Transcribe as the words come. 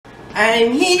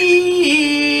I'm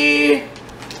here.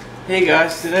 Hey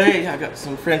guys, today I got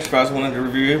some French fries I wanted to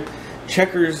review.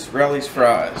 Checkers Rally's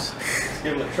fries. Let's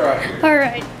give them a try here. All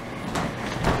right.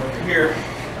 Over here.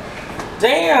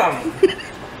 Damn!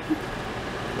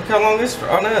 Look how long this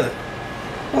fry. Oh no,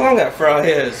 how long that fry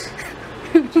is.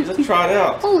 Jeez, let's try it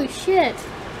out. Holy shit.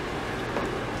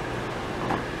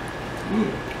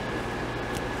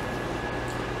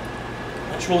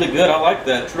 That's really good. I like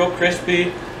that. It's real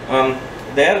crispy.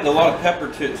 They added a lot of pepper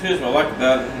to it too, is what I like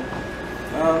about it.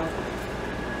 I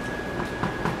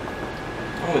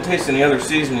don't really taste any other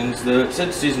seasonings. It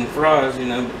said seasoned fries, you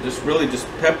know, but just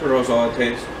pepper is all I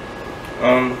taste.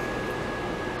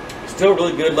 Still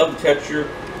really good. Love the texture.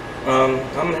 I'm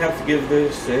gonna have to give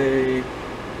this a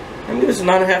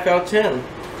 9.5 out of 10.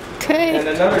 Okay. And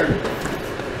another.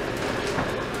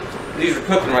 These are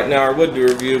cooking right now. I would do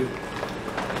a review.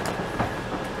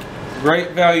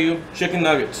 Great Value chicken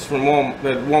nuggets from Walmart, the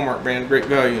Walmart brand. Great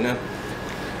Value, you know.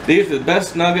 These are the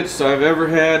best nuggets I've ever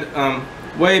had.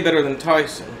 Way better than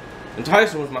Tyson. And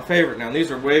Tyson was my favorite. Now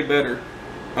these are way better.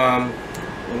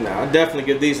 And I definitely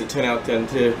give these a 10 out of 10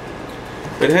 too.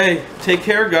 But hey, take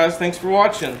care, guys. Thanks for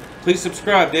watching. Please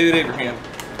subscribe. David Abraham.